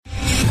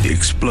The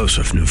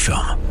explosive new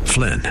film,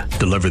 Flynn,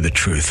 deliver the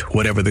truth,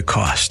 whatever the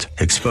cost,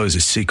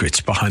 exposes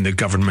secrets behind the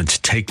government's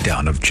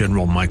takedown of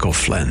General Michael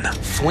Flynn.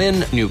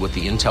 Flynn knew what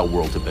the intel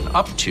world had been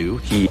up to.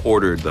 He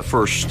ordered the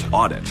first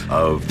audit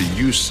of the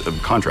use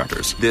of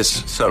contractors.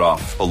 This set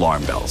off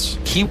alarm bells.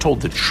 He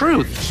told the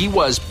truth. He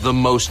was the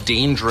most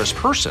dangerous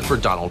person for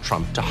Donald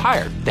Trump to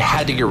hire. They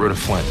had to get rid of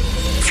Flynn.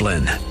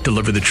 Flynn,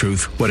 deliver the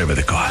truth, whatever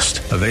the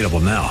cost. Available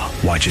now.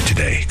 Watch it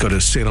today. Go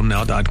to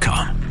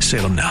salemnow.com.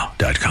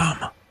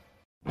 salemnow.com.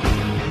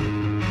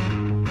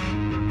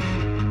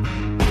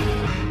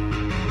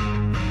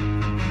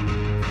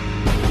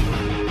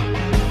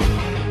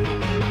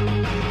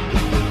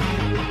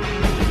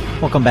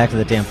 Welcome back to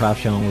the Dan Proft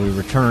Show, where we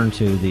return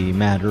to the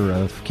matter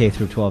of K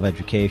through 12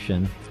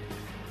 education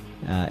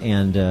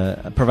and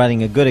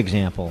providing a good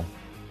example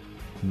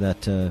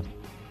that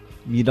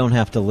you don't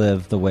have to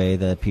live the way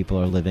that people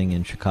are living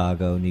in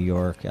Chicago, New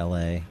York,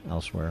 L.A.,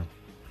 elsewhere,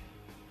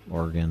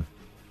 Oregon,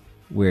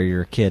 where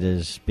your kid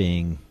is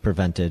being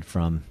prevented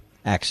from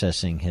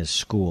accessing his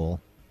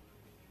school.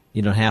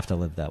 You don't have to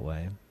live that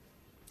way.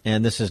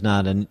 And this is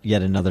not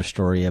yet another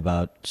story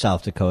about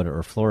South Dakota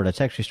or Florida.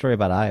 It's actually a story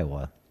about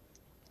Iowa.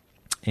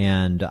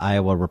 And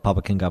Iowa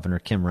Republican Governor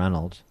Kim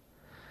Reynolds,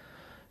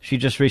 she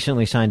just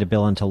recently signed a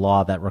bill into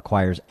law that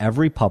requires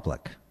every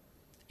public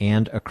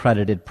and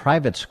accredited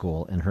private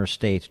school in her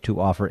state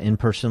to offer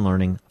in-person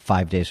learning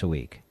 5 days a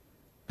week.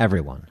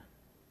 Everyone.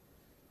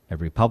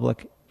 Every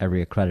public,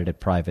 every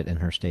accredited private in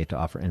her state to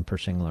offer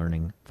in-person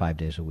learning 5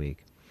 days a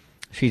week.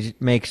 She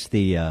makes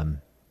the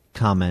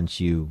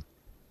comments you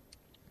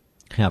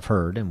have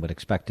heard and would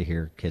expect to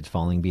hear: kids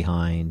falling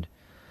behind,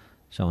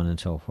 so on and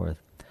so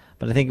forth.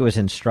 But I think it was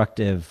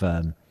instructive,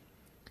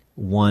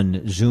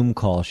 one Zoom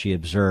call she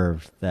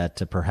observed that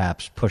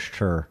perhaps pushed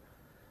her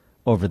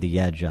over the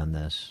edge on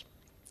this.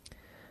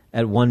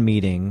 At one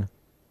meeting,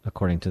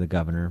 according to the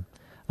governor,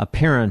 a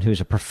parent who's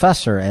a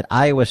professor at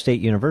Iowa State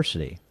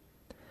University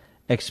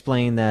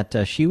explained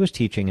that she was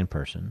teaching in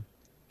person,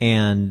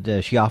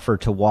 and she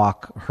offered to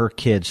walk her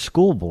kid's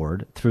school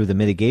board through the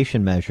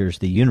mitigation measures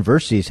the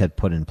universities had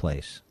put in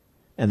place.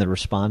 And the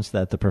response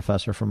that the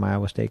professor from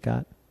Iowa State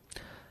got?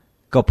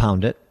 Go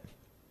pound it.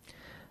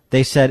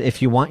 They said,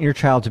 if you want your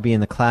child to be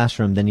in the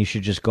classroom, then you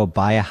should just go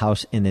buy a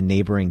house in the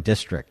neighboring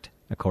district,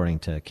 according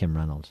to Kim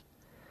Reynolds.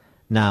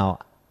 Now,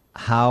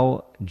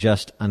 how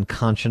just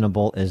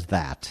unconscionable is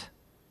that?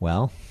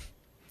 Well,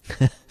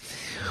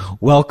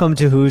 welcome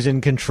to who's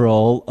in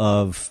control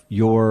of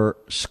your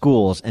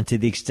schools, and to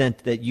the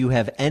extent that you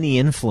have any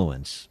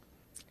influence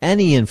in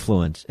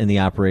the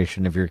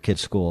operation of your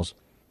kids' schools,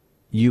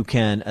 you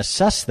can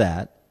assess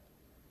that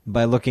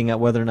by looking at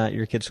whether or not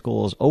your kid's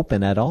school is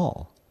open at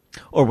all,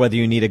 or whether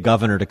you need a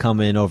governor to come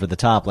in over the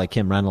top like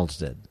Kim Reynolds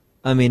did.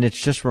 I mean,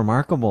 it's just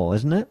remarkable,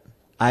 isn't it?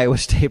 Iowa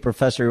State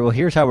professor, well,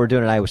 here's how we're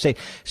doing at Iowa State.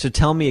 So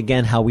tell me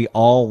again how we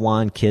all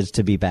want kids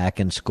to be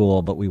back in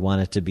school, but we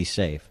want it to be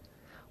safe.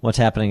 What's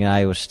happening at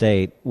Iowa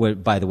State,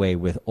 by the way,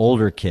 with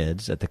older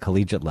kids at the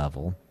collegiate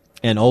level,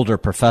 and older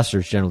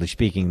professors, generally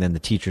speaking, than the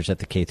teachers at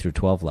the K through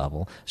 12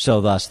 level. So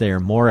thus they are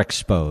more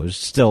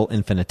exposed, still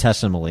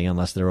infinitesimally,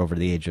 unless they're over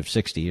the age of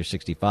 60 or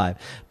 65,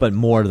 but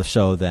more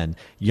so than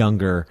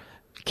younger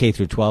K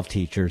through 12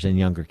 teachers and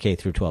younger K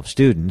through 12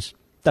 students.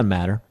 Doesn't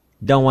matter.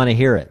 Don't want to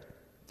hear it.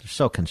 They're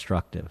so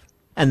constructive.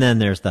 And then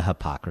there's the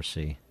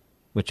hypocrisy,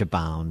 which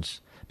abounds,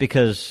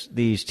 because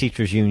these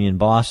teachers' union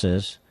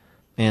bosses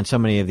and so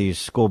many of these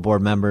school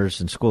board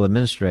members and school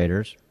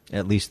administrators,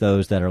 at least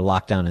those that are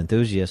lockdown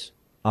enthusiasts,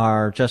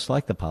 are just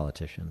like the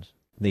politicians.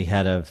 The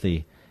head of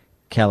the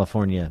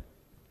California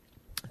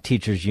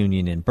Teachers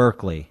Union in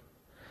Berkeley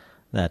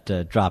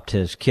that dropped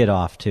his kid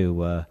off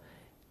to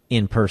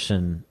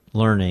in-person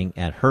learning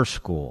at her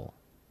school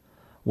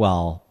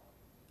while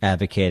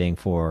advocating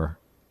for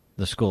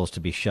the schools to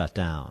be shut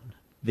down.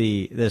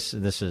 This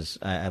is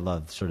I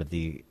love sort of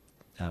the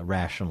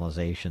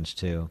rationalizations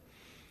too.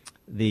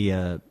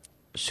 The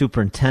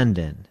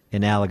superintendent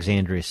in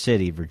Alexandria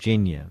City,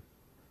 Virginia,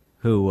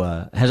 who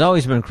has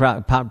always been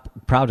proud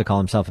to call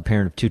himself a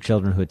parent of two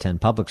children who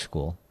attend public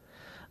school,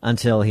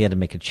 until he had to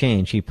make a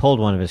change. He pulled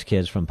one of his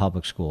kids from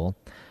public school,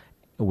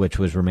 which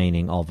was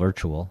remaining all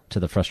virtual, to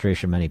the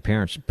frustration of many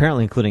parents,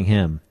 apparently including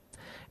him,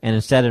 and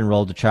instead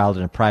enrolled the child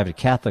in a private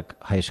Catholic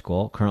high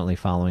school, currently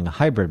following a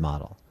hybrid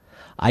model.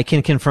 I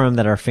can confirm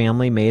that our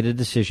family made a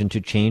decision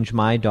to change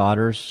my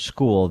daughter's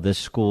school this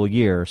school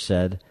year,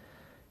 said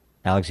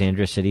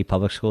Alexandria City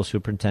Public School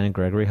Superintendent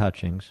Gregory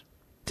Hutchings.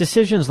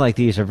 Decisions like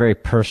these are very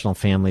personal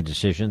family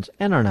decisions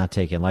and are not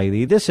taken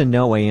lightly. This in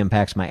no way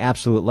impacts my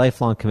absolute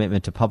lifelong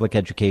commitment to public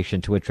education,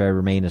 to which I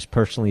remain as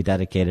personally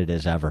dedicated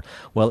as ever.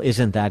 Well,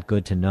 isn't that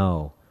good to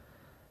know,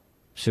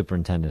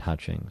 Superintendent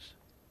Hutchings?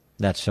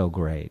 That's so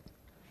great.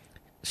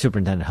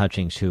 Superintendent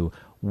Hutchings, who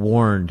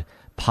warned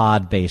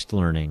pod-based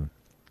learning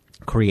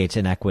creates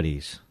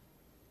inequities.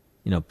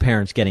 You know,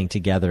 parents getting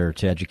together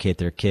to educate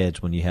their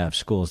kids when you have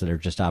schools that are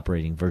just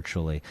operating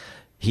virtually.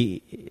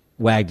 He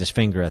wagged his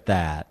finger at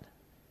that.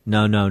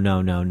 No,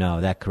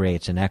 that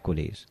creates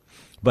inequities.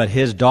 But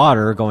his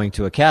daughter going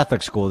to a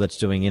Catholic school that's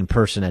doing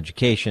in-person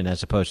education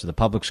as opposed to the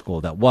public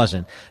school that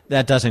wasn't,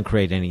 that doesn't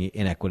create any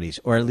inequities,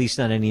 or at least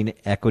not any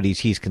inequities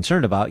he's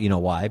concerned about. You know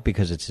why?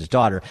 Because it's his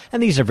daughter.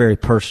 And these are very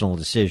personal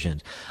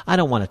decisions. I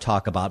don't want to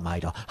talk about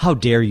my daughter. How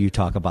dare you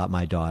talk about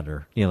my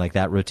daughter? You know, like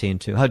that routine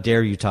too. How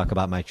dare you talk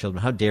about my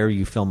children? How dare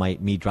you film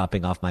me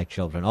dropping off my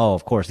children? Oh,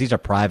 of course, these are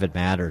private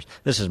matters.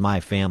 This is my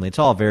family. It's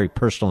all very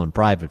personal and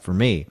private for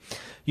me.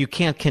 You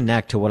can't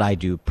connect to what I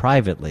do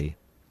privately.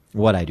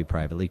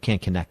 You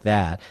can't connect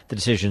that, the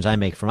decisions I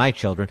make for my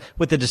children,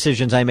 with the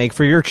decisions I make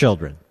for your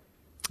children.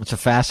 It's a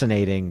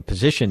fascinating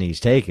position he's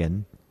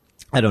taken.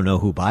 I don't know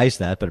who buys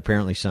that, but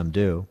apparently some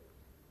do.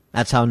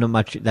 That's how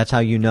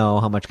you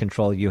know how much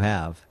control you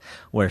have.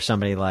 Where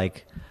somebody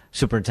like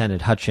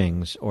Superintendent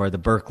Hutchings or the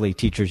Berkeley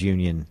Teachers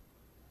Union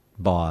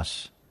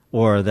boss,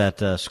 or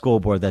that school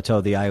board that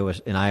told the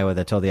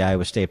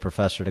Iowa State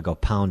professor to go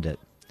pound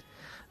it.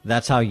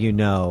 That's how you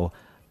know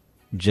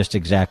just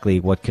exactly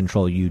what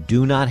control you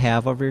do not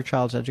have over your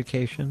child's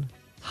education,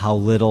 how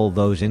little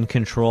those in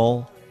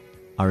control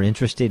are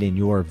interested in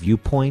your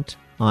viewpoint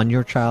on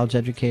your child's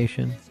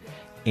education,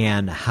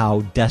 and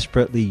how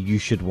desperately you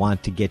should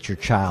want to get your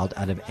child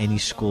out of any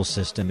school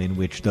system in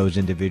which those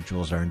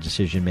individuals are in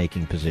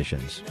decision-making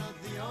positions.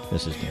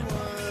 This is Dan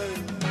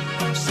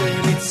Proft. Say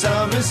it's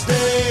a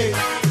mistake.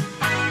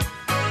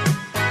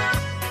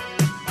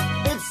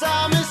 It's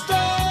a mistake.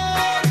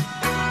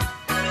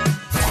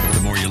 The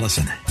more you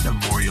listen, the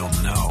more you'll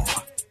know.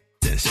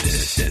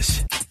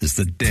 This is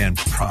the Dan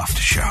Proft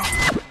Show.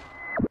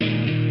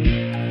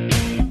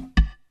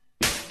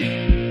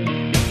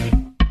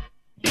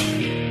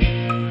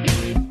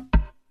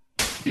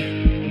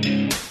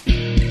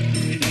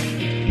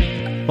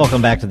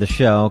 Welcome back to the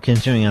show.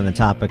 Continuing on the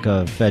topic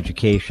of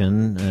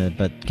education,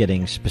 but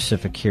getting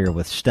specific here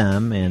with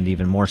STEM, and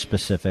even more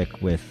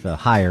specific with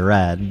higher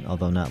ed,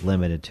 although not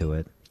limited to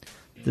it.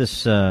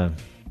 This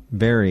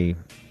very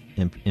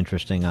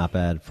interesting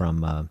op-ed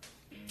from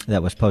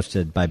that was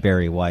posted by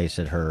Barry Weiss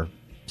at her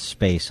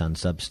space on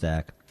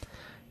Substack.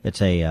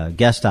 It's a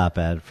guest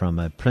op-ed from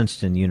a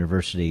Princeton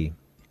University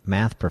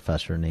math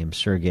professor named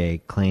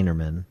Sergei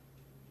Kleinerman.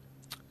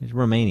 He's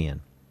Romanian.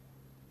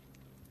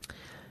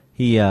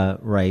 He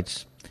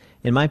writes,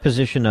 in my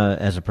position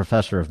as a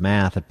professor of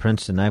math at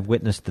Princeton, I've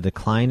witnessed the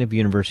decline of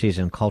universities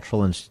and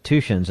cultural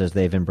institutions as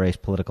they've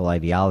embraced political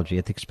ideology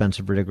at the expense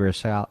of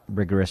rigorous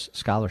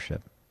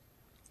scholarship.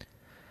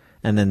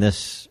 And then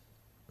this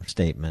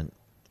statement,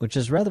 which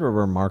is rather a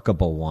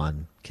remarkable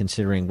one,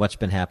 considering what's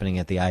been happening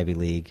at the Ivy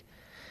League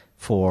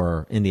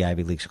in the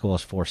Ivy League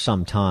schools for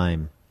some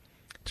time.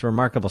 It's a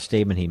remarkable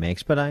statement he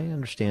makes, but I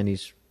understand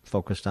he's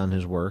focused on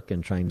his work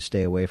and trying to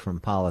stay away from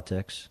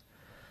politics.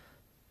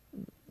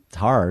 It's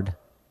hard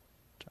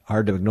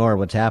to ignore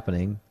what's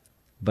happening,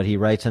 but he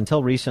writes,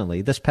 until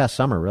recently, this past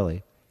summer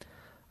really,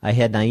 I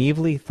had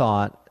naively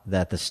thought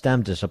that the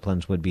STEM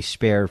disciplines would be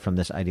spared from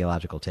this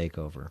ideological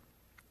takeover.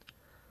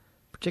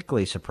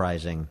 Particularly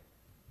surprise,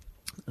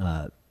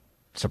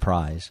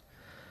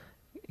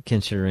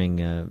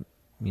 considering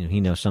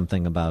he knows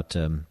something about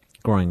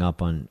growing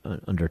up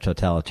under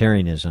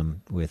totalitarianism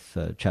with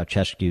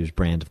Ceausescu's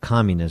brand of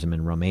communism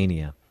in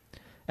Romania,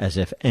 as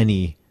if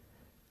any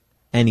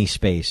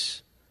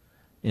space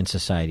in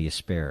society is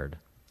spared.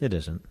 It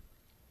isn't.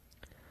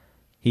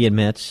 He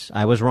admits,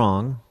 I was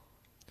wrong.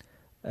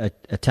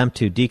 Attempt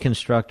to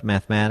deconstruct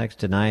mathematics,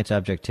 deny its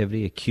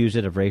objectivity, accuse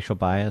it of racial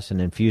bias,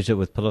 and infuse it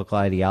with political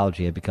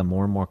ideology had become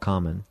more and more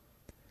common.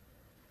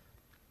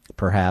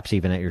 Perhaps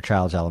even at your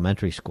child's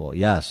elementary school.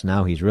 Yes,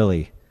 now he's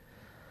really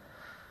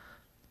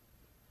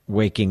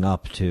waking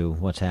up to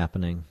what's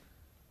happening.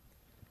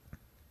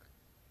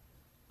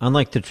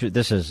 Unlike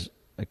this is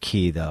a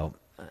key, though,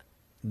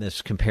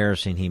 this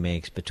comparison he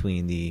makes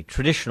between the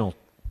traditional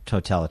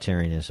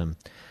totalitarianism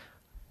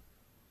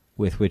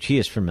with which he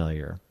is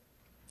familiar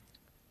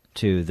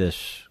to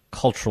this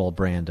cultural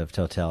brand of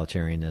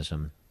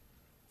totalitarianism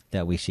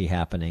that we see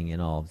happening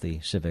in all of the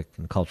civic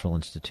and cultural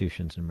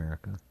institutions in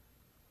America.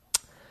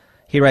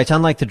 He writes,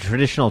 unlike the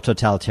traditional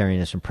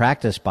totalitarianism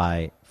practiced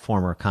by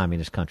former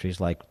communist countries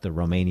like the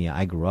Romania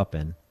I grew up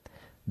in,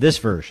 this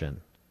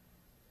version,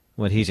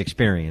 what he's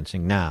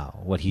experiencing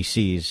now, what he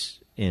sees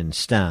in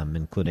STEM,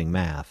 including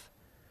math,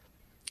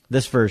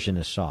 this version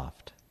is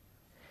soft.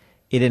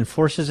 It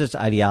enforces its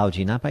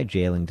ideology not by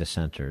jailing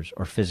dissenters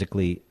or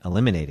physically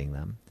eliminating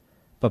them,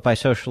 but by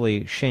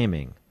socially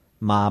shaming,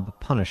 mob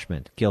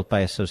punishment, guilt by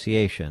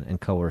association,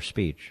 and coerced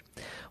speech.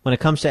 When it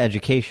comes to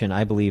education,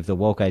 I believe the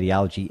woke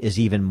ideology is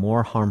even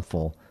more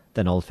harmful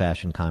than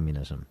old-fashioned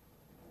communism.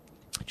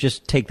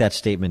 Just take that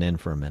statement in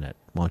for a minute,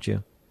 won't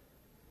you?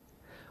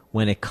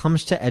 When it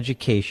comes to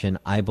education,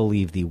 I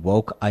believe the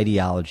woke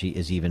ideology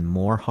is even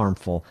more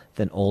harmful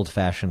than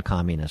old-fashioned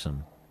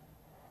communism.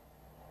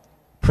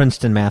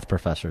 Princeton math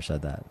professor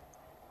said that.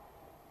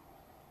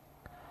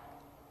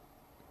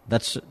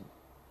 That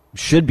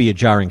should be a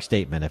jarring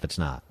statement if it's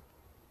not.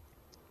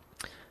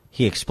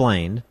 He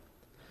explained,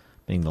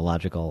 being the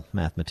logical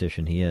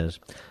mathematician he is,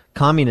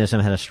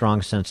 Communism had a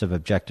strong sense of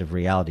objective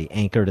reality,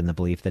 anchored in the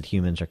belief that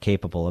humans are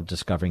capable of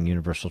discovering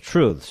universal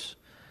truths.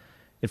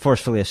 It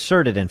forcefully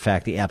asserted, in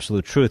fact, the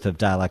absolute truth of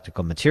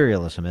dialectical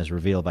materialism as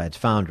revealed by its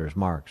founders,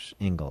 Marx,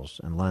 Engels,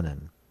 and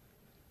Lenin.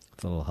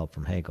 With a little help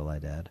from Hegel,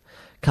 I'd add.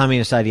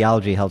 Communist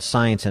ideology held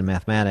science and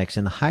mathematics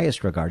in the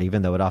highest regard,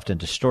 even though it often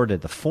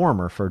distorted the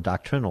former for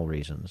doctrinal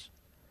reasons.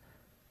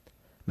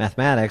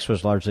 Mathematics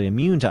was largely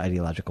immune to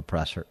ideological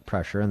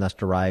pressure and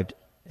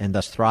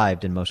thus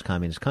thrived in most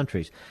communist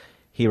countries.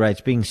 He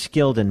writes, being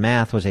skilled in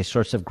math was a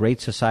source of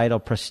great societal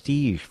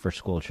prestige for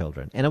school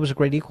children, and it was a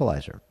great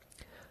equalizer.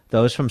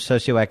 Those from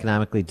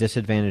socioeconomically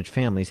disadvantaged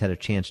families had a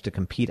chance to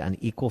compete on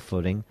equal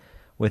footing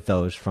with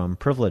those from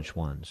privileged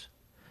ones.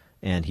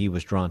 And he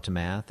was drawn to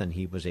math, and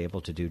he was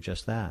able to do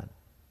just that.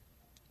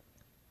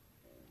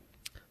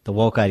 The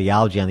woke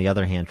ideology, on the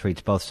other hand,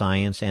 treats both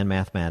science and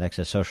mathematics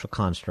as social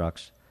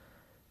constructs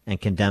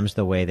and condemns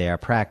the way they are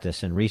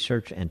practiced in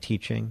research and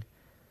teaching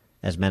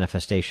as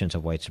manifestations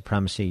of white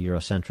supremacy,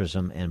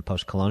 Eurocentrism, and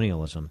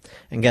post-colonialism.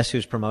 And guess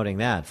who's promoting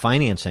that,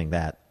 financing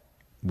that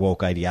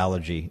woke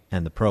ideology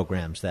and the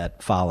programs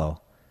that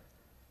follow?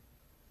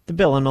 The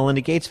Bill and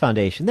Melinda Gates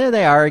Foundation. There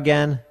they are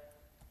again.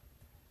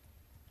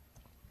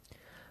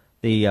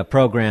 The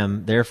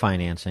program they're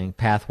financing,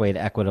 Pathway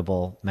to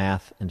Equitable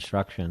Math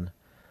Instruction,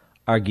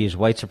 argues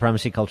white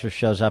supremacy culture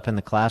shows up in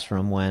the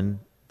classroom when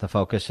the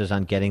focus is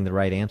on getting the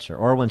right answer,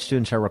 or when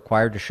students are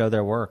required to show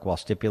their work while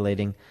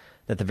stipulating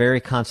that the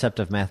very concept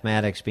of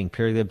mathematics being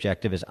purely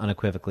objective is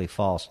unequivocally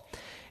false.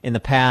 In the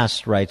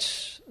past,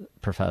 writes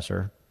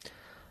Professor,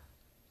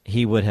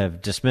 he would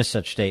have dismissed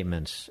such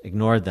statements,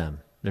 ignored them.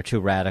 They're too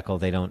radical,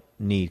 they don't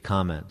need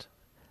comment.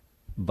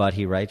 But,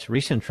 he writes,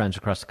 recent trends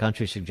across the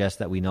country suggest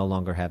that we no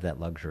longer have that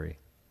luxury.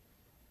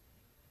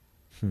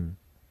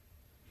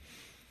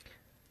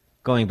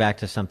 Going back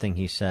to something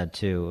he said,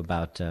 too,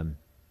 about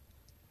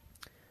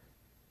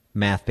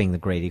math being the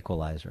great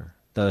equalizer.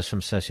 Those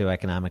from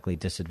socioeconomically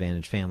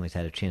disadvantaged families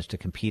had a chance to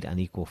compete on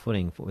equal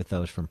footing with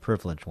those from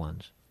privileged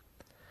ones.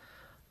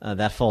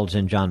 That folds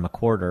in John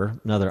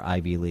McWhorter, another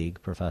Ivy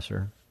League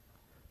professor,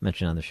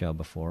 mentioned on the show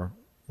before,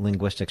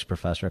 linguistics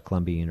professor at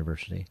Columbia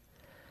University,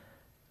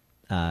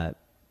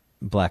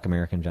 black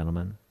American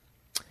gentleman.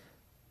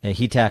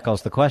 He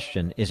tackles the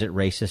question, is it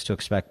racist to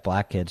expect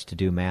black kids to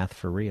do math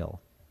for real?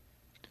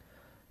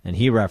 And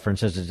he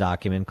references a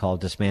document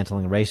called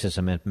Dismantling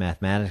Racism in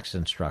Mathematics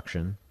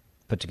Instruction,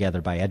 put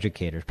together by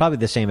educators, probably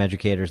the same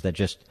educators that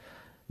just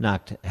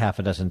knocked half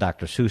a dozen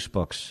Dr. Seuss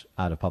books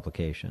out of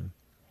publication.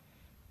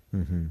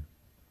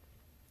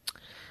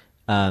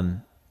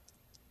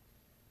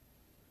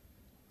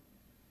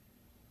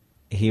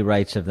 He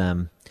writes of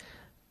them,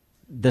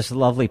 this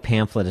lovely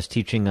pamphlet is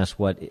teaching us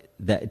that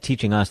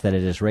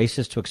it is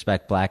racist to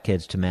expect black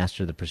kids to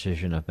master the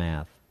precision of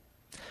math.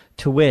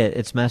 To wit,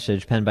 its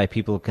message, penned by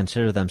people who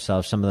consider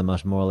themselves some of the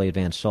most morally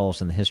advanced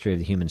souls in the history of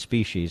the human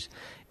species,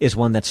 is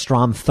one that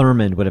Strom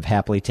Thurmond would have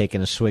happily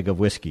taken a swig of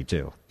whiskey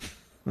to.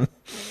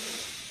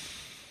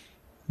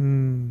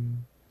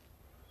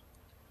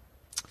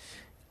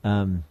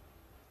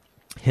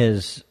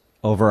 His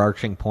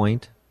overarching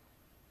point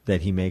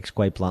that he makes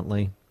quite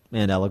bluntly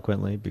and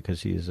eloquently,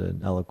 because he is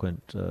an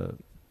eloquent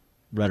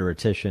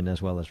rhetorician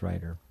as well as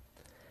writer.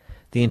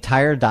 The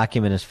entire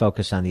document is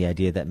focused on the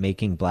idea that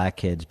making black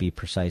kids be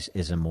precise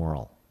is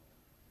immoral.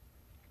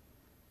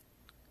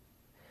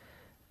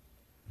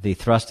 The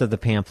thrust of the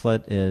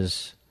pamphlet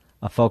is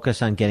a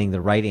focus on getting the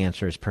right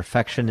answers,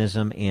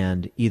 perfectionism,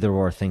 and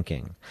either-or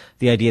thinking.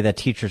 The idea that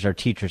teachers are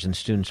teachers and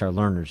students are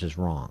learners is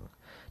wrong.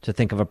 To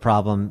think of a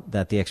problem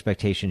that the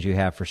expectations you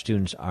have for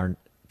students are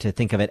to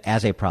think of it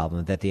as a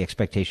problem that the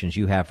expectations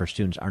you have for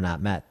students are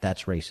not met,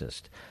 that's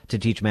racist. To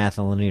teach math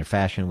in a linear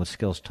fashion with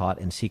skills taught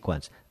in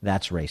sequence,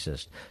 that's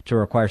racist. To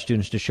require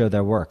students to show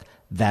their work,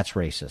 that's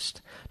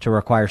racist. To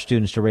require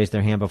students to raise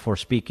their hand before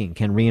speaking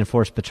can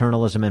reinforce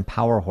paternalism and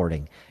power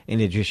hoarding, in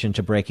addition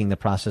to breaking the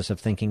process of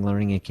thinking,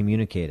 learning, and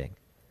communicating.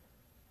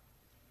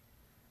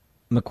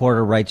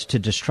 McWhorter writes, to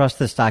distrust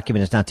this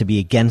document is not to be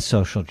against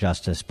social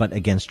justice, but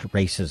against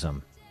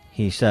racism.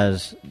 He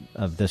says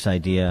of this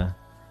idea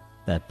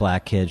that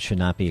black kids should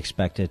not be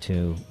expected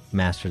to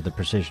master the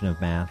precision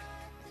of math.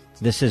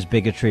 This is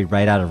bigotry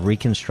right out of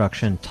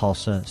Reconstruction,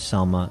 Tulsa,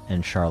 Selma,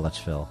 and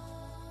Charlottesville.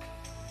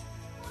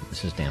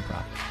 This is Dan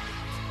Proft.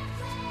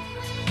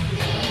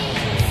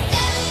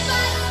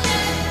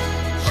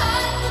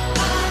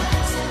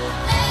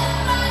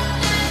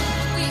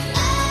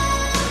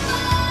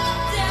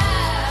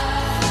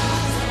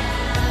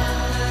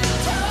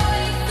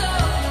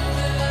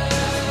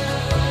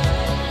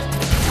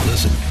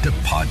 Listen to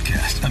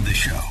podcast of the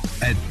show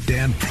at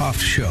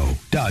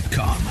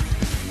danproftshow.com.